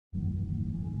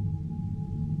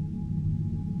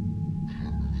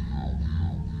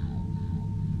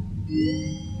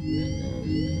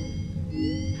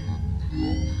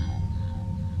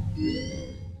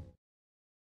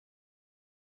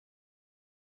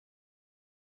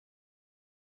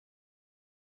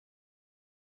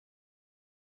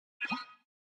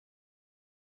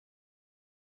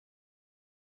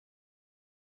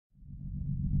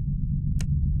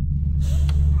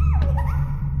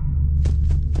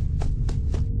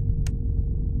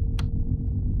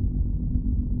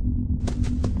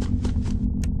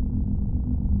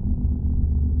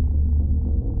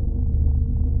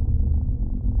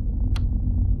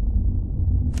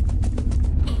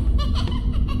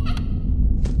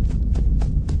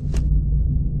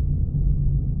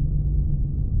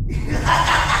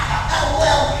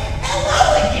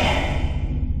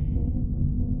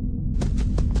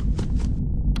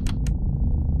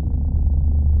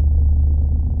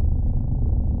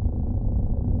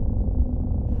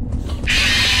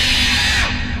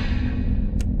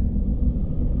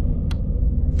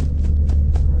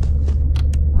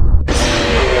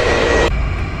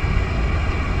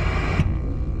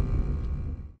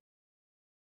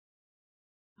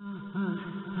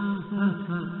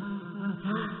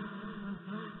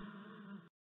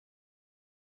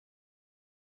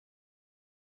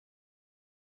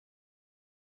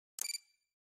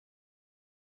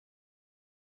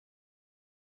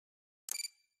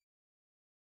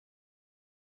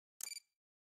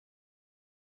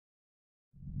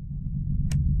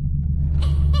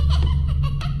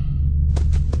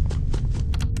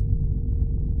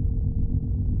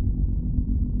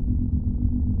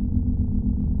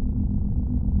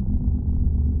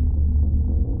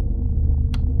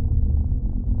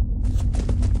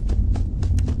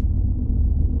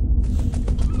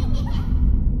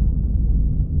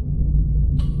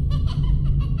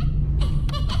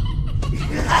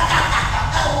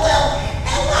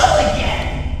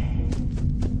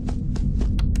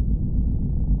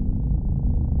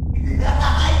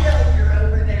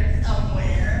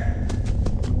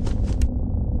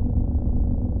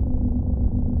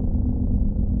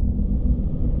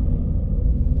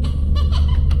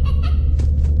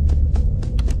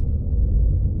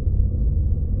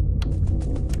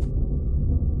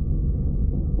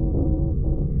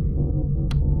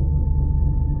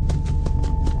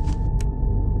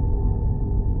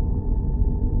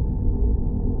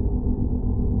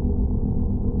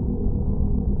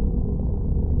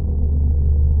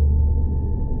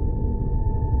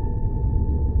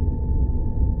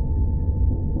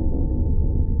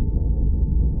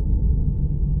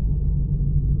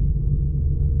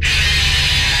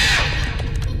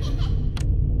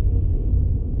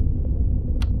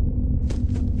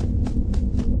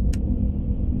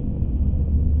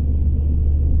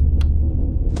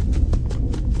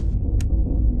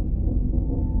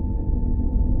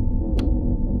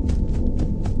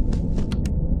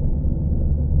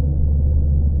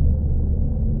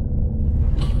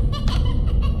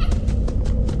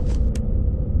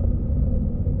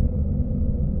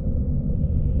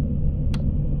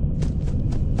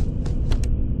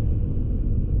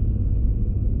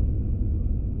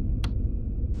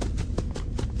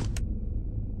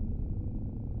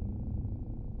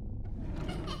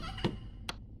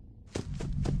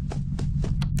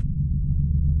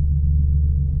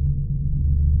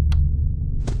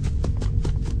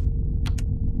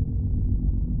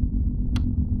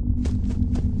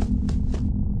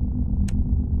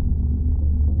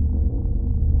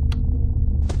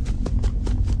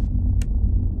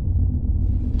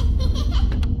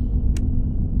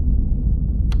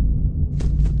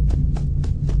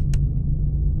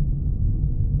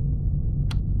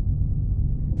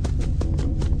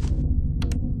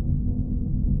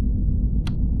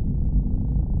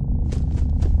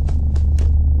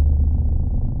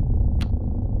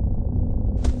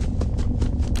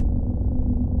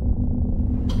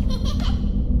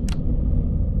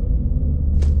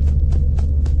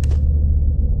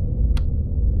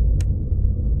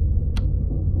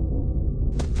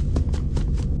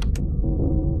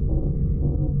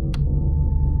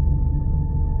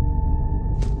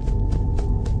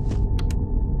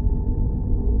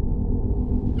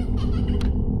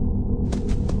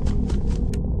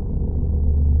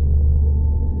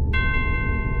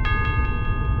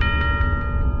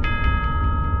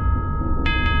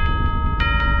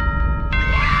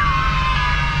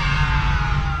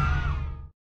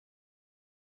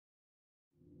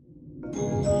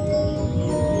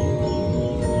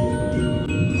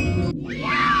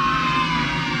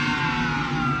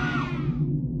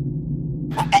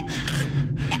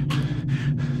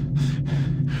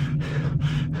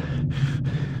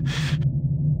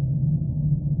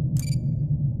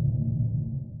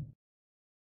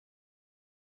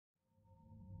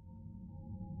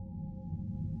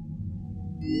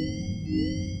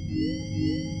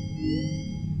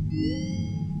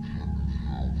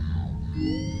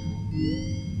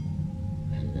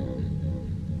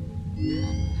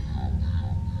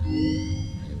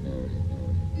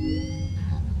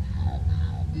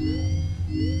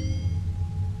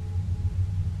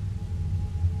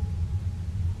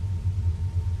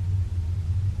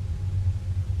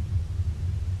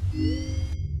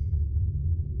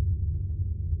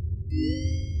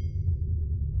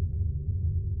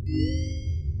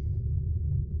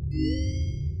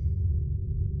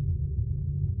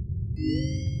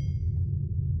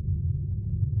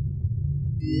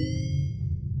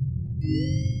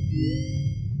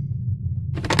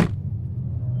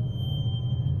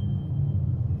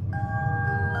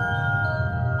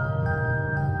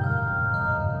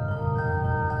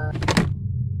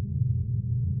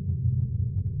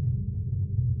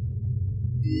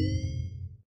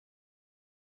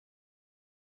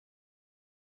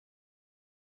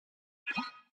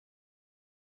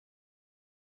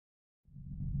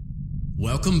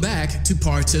Welcome back to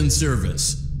Parts and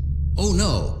Service. Oh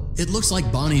no, it looks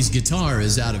like Bonnie's guitar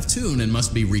is out of tune and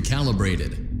must be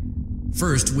recalibrated.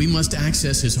 First, we must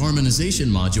access his harmonization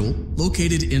module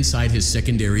located inside his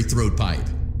secondary throat pipe.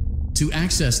 To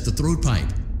access the throat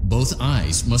pipe, both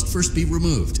eyes must first be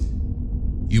removed.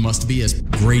 You must be as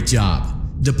great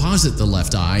job. Deposit the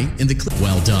left eye in the clip.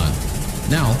 Well done.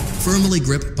 Now, firmly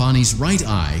grip Bonnie's right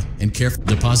eye and carefully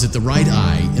deposit the right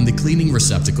eye in the cleaning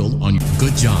receptacle on your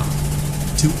good job.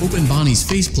 To open Bonnie's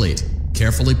faceplate,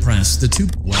 carefully press the two.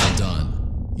 Well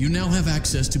done. You now have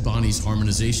access to Bonnie's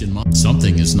harmonization module.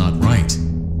 Something is not right.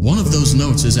 One of those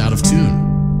notes is out of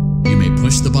tune. You may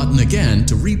push the button again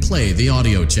to replay the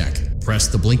audio check. Press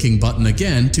the blinking button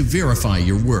again to verify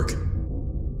your work.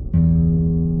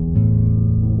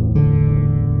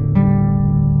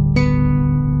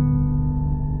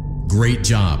 Great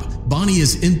job. Bonnie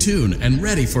is in tune and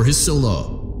ready for his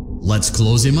solo. Let's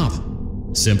close him up.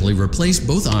 Simply replace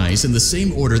both eyes in the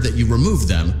same order that you removed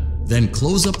them, then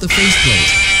close up the faceplate,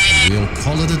 and we'll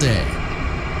call it a day.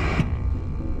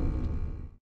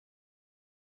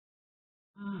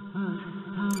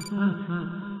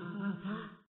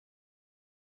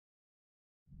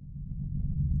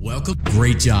 Welcome.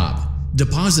 Great job.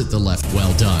 Deposit the left.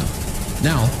 Well done.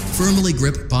 Now, firmly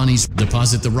grip Bonnie's.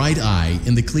 Deposit the right eye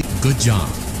in the clean. Good job.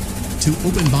 To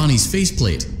open Bonnie's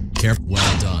faceplate, careful.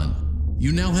 Well done.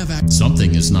 You now have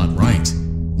something is not right.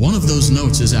 One of those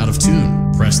notes is out of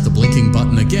tune. Press the blinking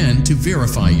button again to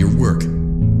verify your work.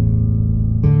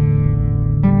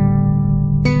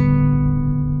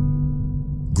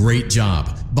 Great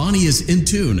job. Bonnie is in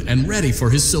tune and ready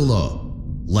for his solo.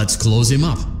 Let's close him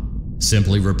up.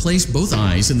 Simply replace both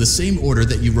eyes in the same order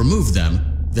that you removed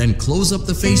them, then close up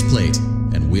the faceplate,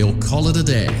 and we'll call it a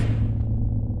day.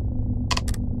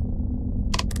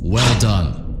 Well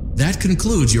done. That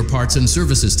concludes your parts and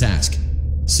services task.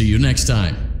 See you next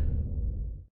time.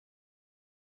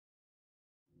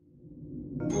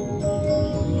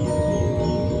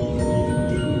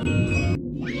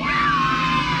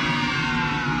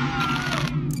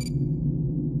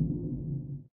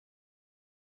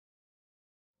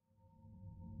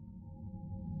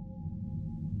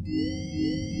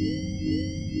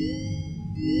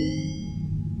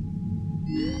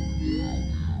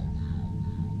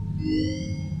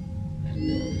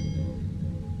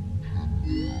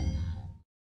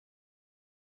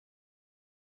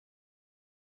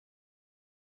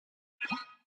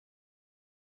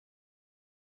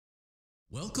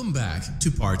 Welcome back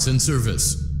to Parts and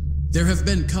Service. There have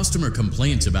been customer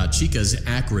complaints about Chica's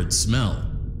acrid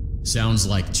smell. Sounds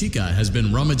like Chica has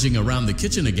been rummaging around the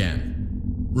kitchen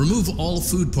again. Remove all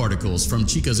food particles from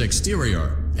Chica's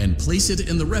exterior and place it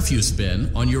in the refuse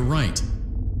bin on your right.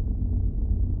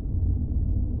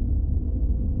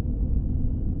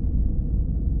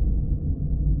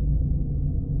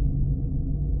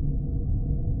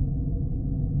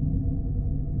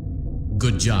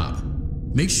 Good job.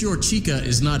 Make sure Chica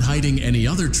is not hiding any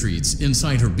other treats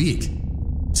inside her beak.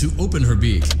 To open her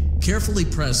beak, carefully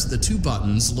press the two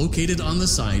buttons located on the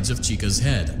sides of Chica's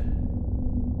head.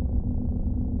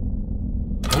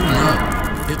 Oh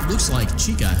no! It looks like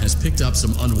Chica has picked up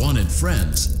some unwanted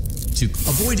friends. To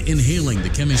avoid inhaling the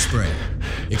chemispray,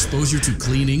 exposure to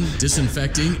cleaning,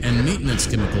 disinfecting, and maintenance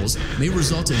chemicals may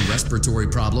result in respiratory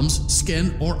problems,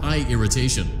 skin, or eye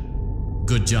irritation.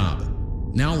 Good job.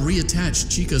 Now reattach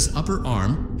Chica's upper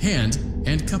arm, hand,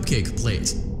 and cupcake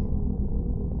plate.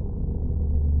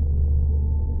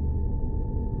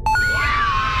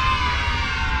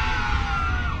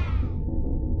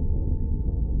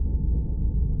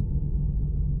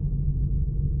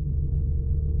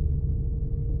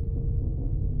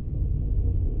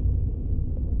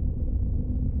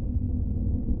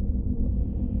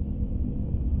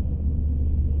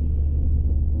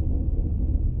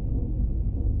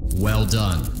 Well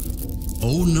done.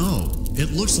 Oh no,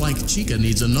 it looks like Chica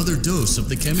needs another dose of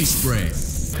the chemi-spray.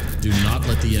 Do not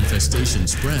let the infestation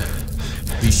spread.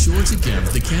 Be sure to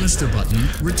give the canister button,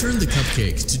 return the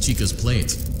cupcake to Chica's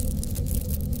plate.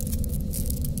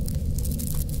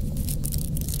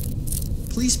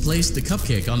 Please place the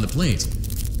cupcake on the plate.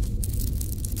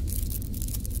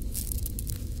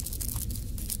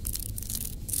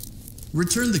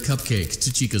 Return the cupcake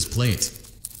to Chica's plate.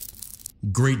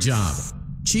 Great job.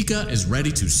 Chica is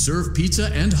ready to serve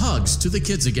pizza and hugs to the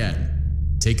kids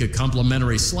again. Take a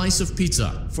complimentary slice of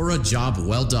pizza for a job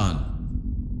well done.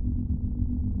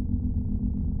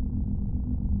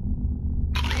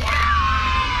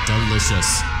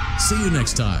 Delicious. See you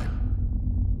next time.